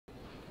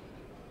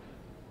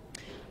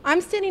I'm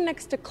standing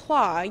next to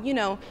Claw, you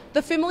know,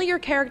 the familiar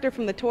character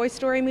from the Toy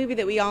Story movie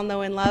that we all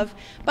know and love,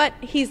 but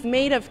he's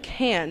made of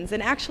cans.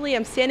 And actually,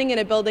 I'm standing in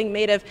a building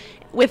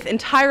with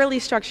entirely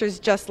structures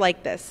just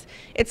like this.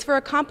 It's for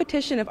a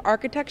competition of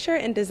architecture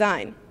and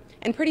design.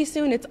 And pretty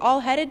soon, it's all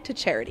headed to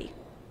charity.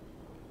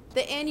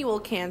 The annual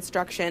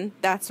Canstruction,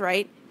 that's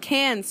right,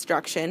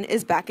 Canstruction,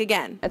 is back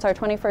again. It's our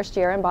 21st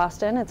year in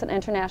Boston. It's an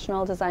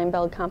international design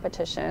build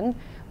competition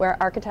where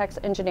architects,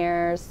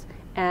 engineers,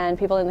 and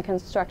people in the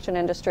construction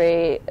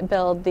industry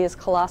build these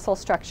colossal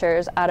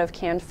structures out of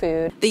canned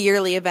food. The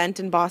yearly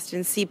event in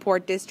Boston's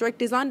Seaport District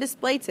is on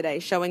display today,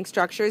 showing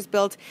structures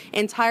built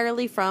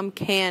entirely from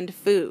canned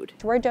food.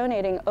 We're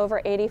donating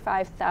over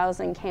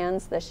 85,000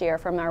 cans this year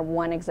from our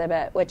one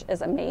exhibit, which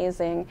is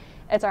amazing.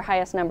 It's our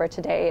highest number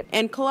to date.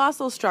 And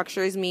colossal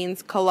structures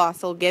means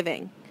colossal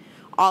giving.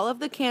 All of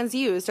the cans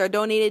used are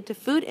donated to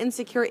food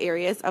insecure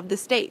areas of the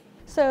state.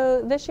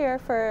 So this year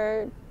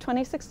for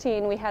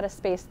 2016 we had a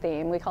space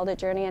theme. We called it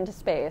Journey into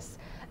Space.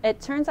 It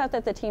turns out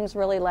that the teams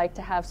really like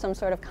to have some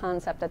sort of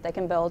concept that they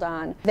can build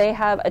on. They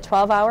have a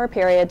 12-hour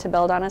period to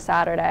build on a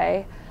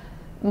Saturday.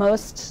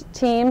 Most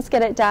teams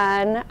get it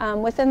done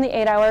within the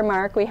 8-hour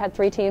mark. We had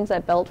 3 teams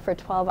that built for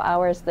 12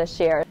 hours this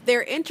year.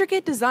 They're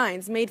intricate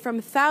designs made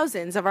from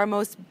thousands of our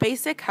most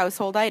basic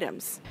household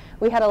items.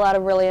 We had a lot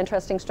of really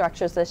interesting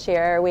structures this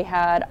year. We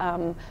had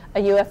a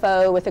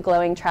UFO with a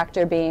glowing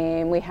tractor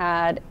beam. We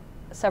had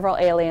several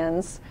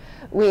aliens.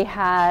 We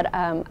had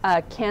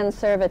a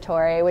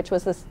Canservatory, which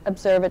was this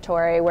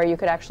observatory where you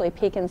could actually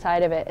peek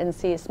inside of it and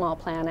see small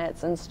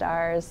planets and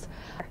stars.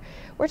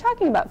 We're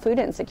talking about food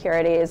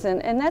insecurities,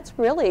 and that's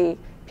really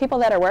people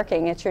that are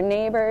working. It's your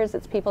neighbors,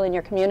 it's people in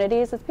your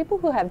communities, it's people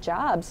who have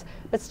jobs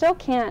but still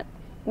can't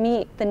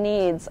meet the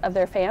needs of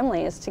their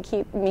families to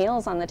keep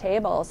meals on the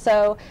table.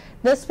 So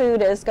this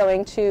food is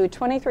going to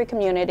 23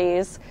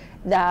 communities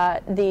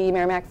that the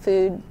Merrimack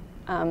Food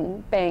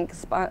Bank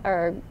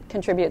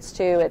contributes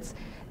to.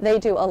 They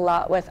do a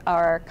lot with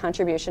our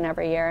contribution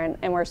every year,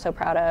 and we're so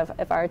proud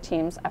of our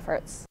team's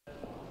efforts.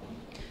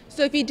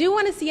 So if you do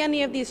want to see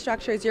any of these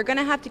structures, you're going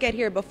to have to get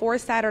here before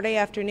Saturday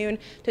afternoon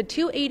to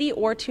 280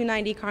 or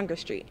 290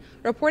 Congress Street.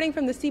 Reporting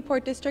from the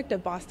Seaport District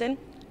of Boston,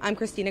 I'm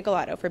Cristina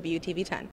Gallotto for BUTV 10.